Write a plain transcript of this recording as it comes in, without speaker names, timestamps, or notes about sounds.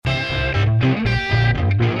Hello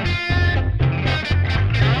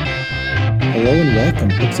and welcome,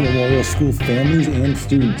 Hinkle Memorial School families and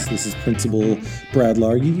students. This is Principal Brad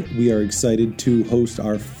Largy. We are excited to host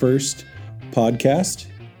our first podcast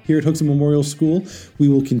here at Hinkle Memorial School. We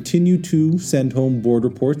will continue to send home board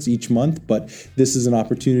reports each month, but this is an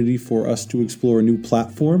opportunity for us to explore a new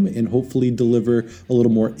platform and hopefully deliver a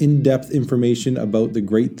little more in-depth information about the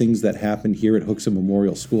great things that happen here at Hinkle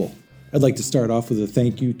Memorial School. I'd like to start off with a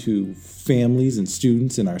thank you to families and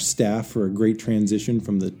students and our staff for a great transition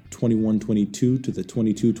from the 21-22 to the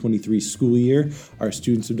 22-23 school year. Our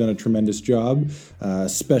students have done a tremendous job,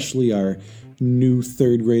 especially our new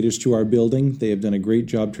third graders to our building. They have done a great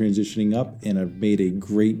job transitioning up and have made a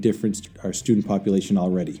great difference to our student population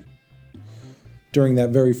already. During that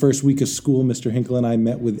very first week of school, Mr. Hinkle and I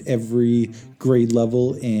met with every grade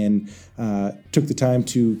level and took the time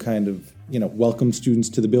to kind of welcome students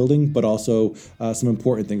to the building, but also some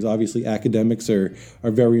important things. Obviously, academics are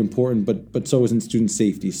very important, but so isn't student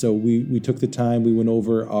safety. So we took the time, we went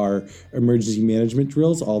over our emergency management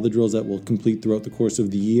drills, all the drills that we'll complete throughout the course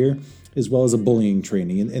of the year, as well as a bullying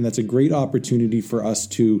training. And that's a great opportunity for us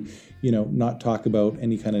to not talk about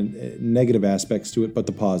any kind of negative aspects to it, but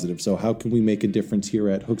the positive. So how can we make a difference here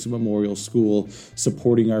at Hinkle Memorial School,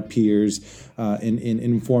 supporting our peers and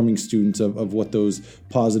informing students of what those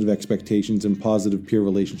positive expectations and positive peer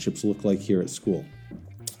relationships look like here at school.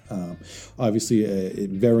 Obviously,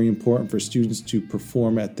 very important for students to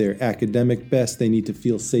perform at their academic best. They need to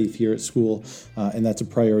feel safe here at school, and that's a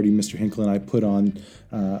priority Mr. Hinkle and I put on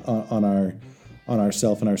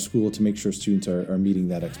ourselves and our school to make sure students are meeting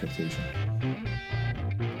that expectation.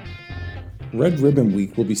 Red Ribbon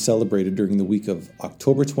Week will be celebrated during the week of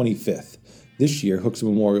October 25th. This year, Hinkle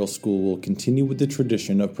Memorial School will continue with the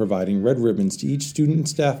tradition of providing red ribbons to each student and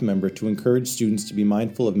staff member to encourage students to be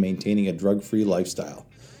mindful of maintaining a drug-free lifestyle.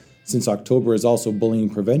 Since October is also Bullying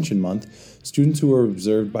Prevention Month, students who are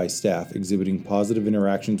observed by staff exhibiting positive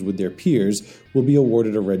interactions with their peers will be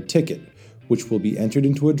awarded a red ticket, which will be entered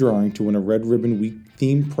into a drawing to win a Red Ribbon Week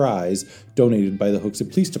themed prize donated by the Hinkle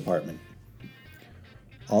Police Department.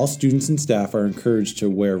 All students and staff are encouraged to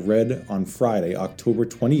wear red on Friday, October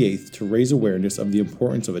 28th, to raise awareness of the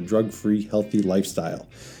importance of a drug-free, healthy lifestyle.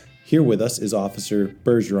 Here with us is Officer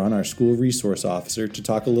Bergeron, our school resource officer, to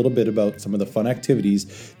talk a little bit about some of the fun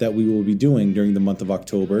activities that we will be doing during the month of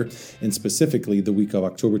October, and specifically the week of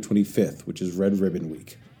October 25th, which is Red Ribbon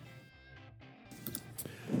Week.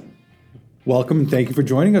 Welcome and thank you for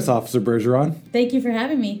joining us, Officer Bergeron. Thank you for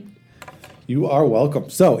having me. You are welcome.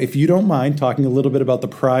 So, if you don't mind talking a little bit about the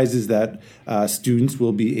prizes that students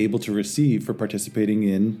will be able to receive for participating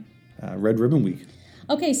in Red Ribbon Week.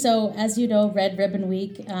 Okay, so as you know, Red Ribbon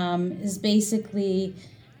Week is basically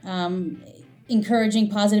encouraging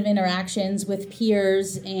positive interactions with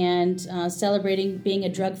peers and celebrating being a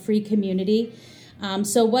drug-free community.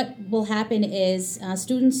 So what will happen is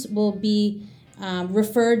students will be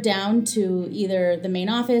referred down to either the main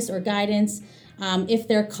office or guidance if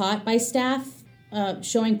they're caught by staff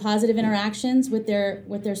showing positive interactions with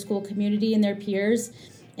their school community and their peers,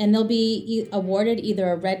 and they'll be awarded either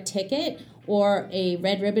a red ticket or a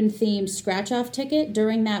red ribbon themed scratch off ticket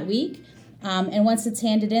during that week. And once it's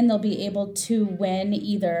handed in, they'll be able to win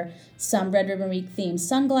either some Red Ribbon Week themed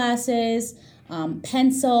sunglasses,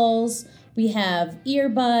 pencils. We have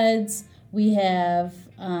earbuds. We have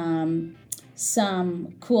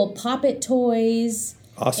some cool Pop-It toys.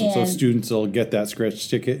 Awesome. So students will get that scratch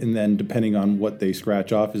ticket, and then depending on what they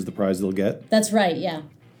scratch off is the prize they'll get? That's right, yeah.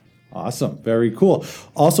 Awesome. Very cool.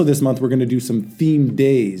 Also this month, we're going to do some themed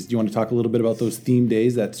days. Do you want to talk a little bit about those themed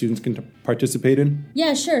days that students can participate in?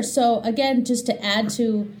 Yeah, sure. So again, just to add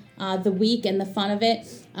to the week and the fun of it,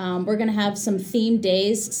 we're going to have some themed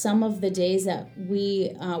days. Some of the days that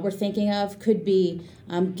we were thinking of could be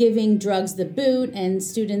giving drugs the boot, and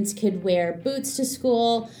students could wear boots to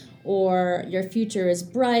school, or your future is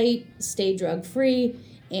bright, stay drug-free,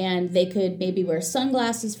 and they could maybe wear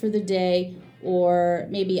sunglasses for the day, or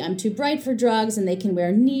maybe I'm too bright for drugs and they can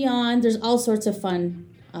wear neon. There's all sorts of fun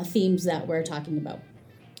themes that we're talking about.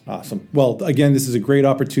 Awesome. Well, again, this is a great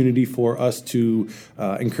opportunity for us to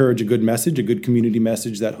encourage a good message, a good community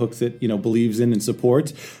message that Hooks It, believes in and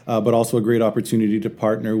supports, but also a great opportunity to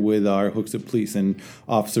partner with our Hooks It Police. And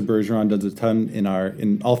Officer Bergeron does a ton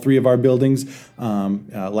in all three of our buildings.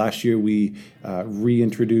 Last year, we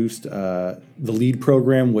reintroduced the LEAD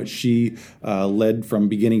program, which she led from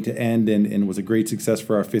beginning to end and was a great success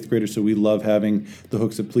for our fifth graders. So we love having the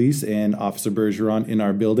Hooks It Police and Officer Bergeron in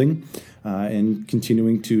our building. And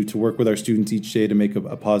continuing to work with our students each day to make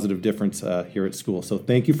a positive difference here at school. So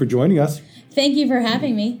thank you for joining us. Thank you for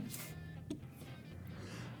having me.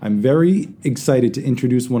 I'm very excited to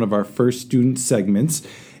introduce one of our first student segments.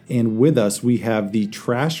 And with us, we have the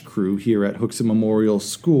trash crew here at Hookson Memorial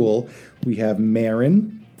School. We have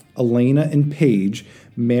Maryn, Elena, and Paige.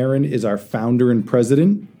 Maryn is our founder and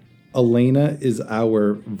president. Elena is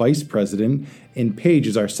our vice president. And Paige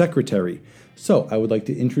is our secretary. So I would like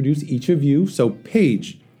to introduce each of you. So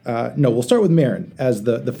Paige, we'll start with Maryn as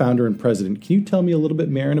the founder and president. Can you tell me a little bit,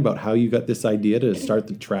 Maryn, about how you got this idea to start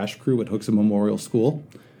the trash crew at Hookson Memorial School?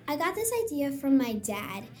 I got this idea from my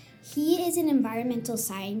dad. He is an environmental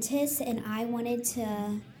scientist, and I wanted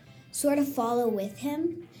to sort of follow with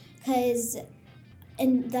him because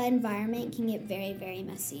the environment can get very, very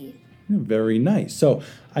messy. Very nice. So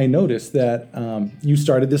I noticed that you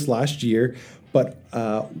started this last year, but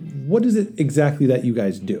what is it exactly that you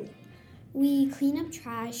guys do? We clean up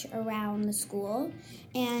trash around the school,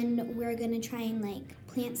 and we're going to try and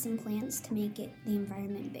plant some plants to make the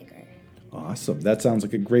environment bigger. Awesome. That sounds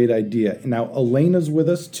like a great idea. Now, Elena's with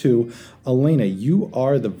us too. Elena, you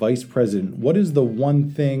are the vice president. What is the one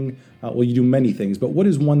thing, you do many things, but what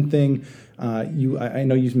is one thing I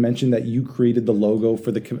know you mentioned that you created the logo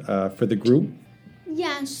for the group?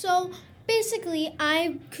 Yeah, so basically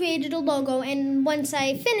I created a logo, and once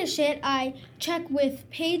I finish it, I check with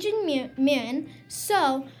Paige and Maryn,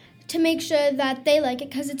 so to make sure that they like it,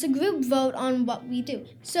 because it's a group vote on what we do.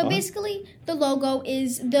 So basically, the logo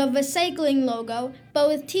is the recycling logo, but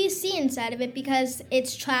with TC inside of it because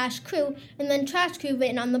it's Trash Crew, and then Trash Crew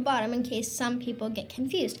written on the bottom in case some people get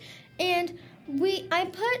confused. And I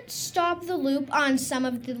put Stop the Loop on some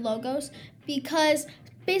of the logos because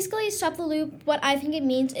basically Stop the Loop, what I think it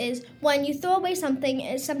means is when you throw away something,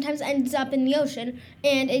 it sometimes ends up in the ocean,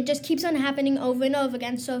 and it just keeps on happening over and over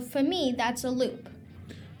again. So for me, that's a loop.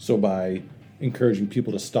 So by encouraging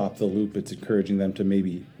people to stop the loop, it's encouraging them to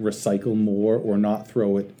maybe recycle more or not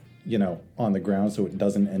throw it, on the ground so it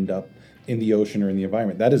doesn't end up in the ocean or in the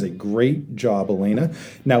environment. That is a great job, Elena.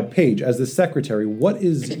 Now, Paige, as the secretary, what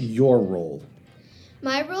is your role?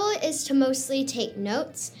 My role is to mostly take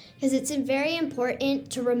notes because it's very important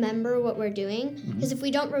to remember what we're doing, because if we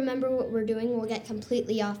don't remember what we're doing, we'll get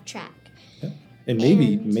completely off track. And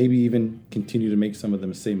maybe even continue to make some of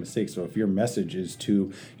the same mistakes. So if your message is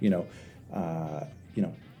to,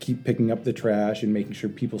 keep picking up the trash and making sure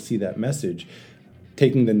people see that message,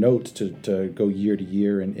 taking the notes to go year to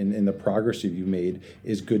year and the progress you've made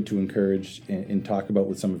is good to encourage and talk about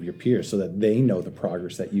with some of your peers so that they know the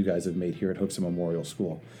progress that you guys have made here at Hookson Memorial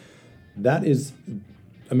School. That is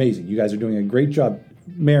amazing. You guys are doing a great job.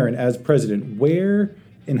 Maryn, as president, where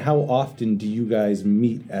and how often do you guys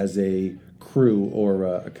meet as a crew or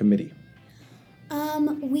a committee?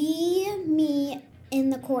 We meet in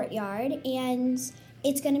the courtyard, and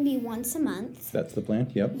it's going to be once a month. That's the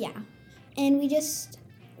plan? Yep. Yeah. And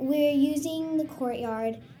we're using the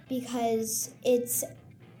courtyard because it's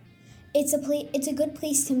a good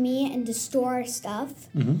place to meet and to store our stuff.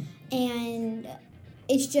 And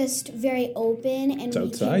it's just very open, and we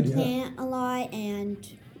can plant a lot, and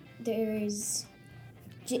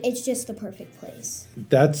it's just the perfect place.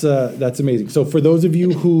 That's amazing. So for those of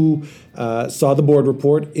you who saw the board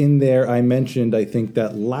report in there, I mentioned, I think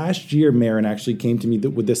that last year Maryn actually came to me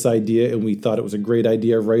with this idea, and we thought it was a great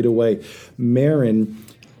idea right away. Maryn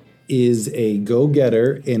is a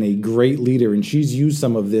go-getter and a great leader, and she's used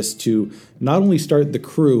some of this to not only start the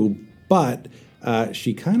crew, but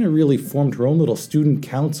she kind of really formed her own little student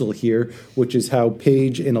council here, which is how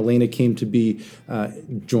Paige and Elena came to be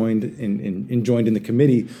joined in the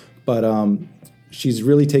committee. But she's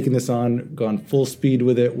really taken this on, gone full speed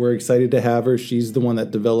with it. We're excited to have her. She's the one that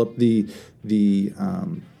developed the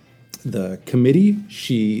committee.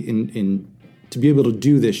 To be able to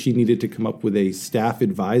do this, she needed to come up with a staff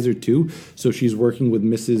advisor too. So she's working with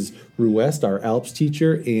Mrs. Ruest, our ALPS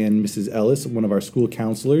teacher, and Mrs. Ellis, one of our school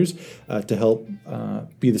counselors, to help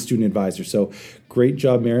be the student advisor. So great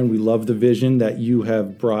job, Maryn. We love the vision that you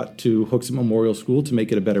have brought to Hookson Memorial School to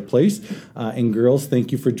make it a better place. And girls,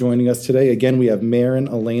 thank you for joining us today. Again, we have Maryn,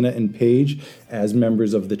 Elena, and Paige as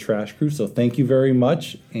members of the trash crew. So thank you very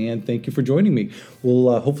much, and thank you for joining me.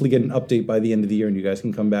 We'll hopefully get an update by the end of the year, and you guys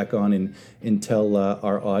can come back on and tell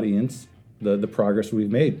our audience the progress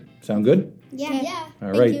we've made. Sound good? Yeah.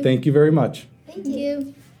 All right. Thank you very much. Thank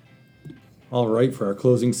you. All right. For our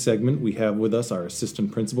closing segment, we have with us our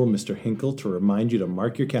assistant principal, Mr. Hinkle, to remind you to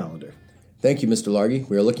mark your calendar. Thank you, Mr. Largy.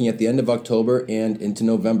 We are looking at the end of October and into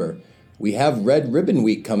November. We have Red Ribbon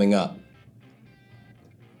Week coming up.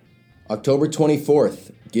 October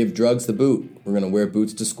 24th, give drugs the boot. We're going to wear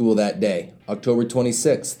boots to school that day. October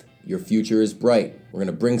 26th, your future is bright. We're going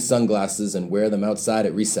to bring sunglasses and wear them outside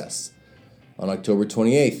at recess. On October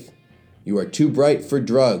 28th, You are too bright for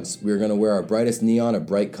drugs. We are going to wear our brightest neon or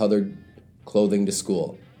bright colored clothing to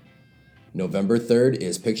school. November 3rd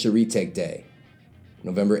is Picture Retake Day.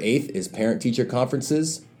 November 8th is Parent-Teacher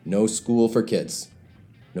Conferences. No school for kids.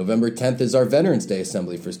 November 10th is our Veterans Day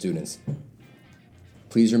Assembly for students.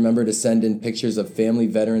 Please remember to send in pictures of family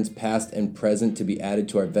veterans past and present to be added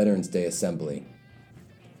to our Veterans Day Assembly.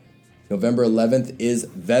 November 11th is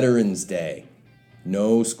Veterans Day.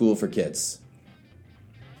 No school for kids.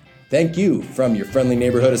 Thank you from your friendly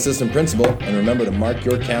neighborhood assistant principal, and remember to mark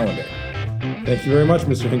your calendar. Thank you very much,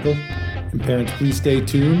 Mr. Hinkle. And parents, please stay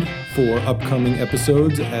tuned for upcoming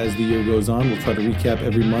episodes as the year goes on. We'll try to recap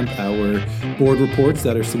every month our board reports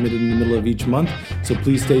that are submitted in the middle of each month. So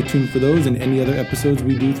please stay tuned for those and any other episodes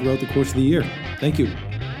we do throughout the course of the year. Thank you.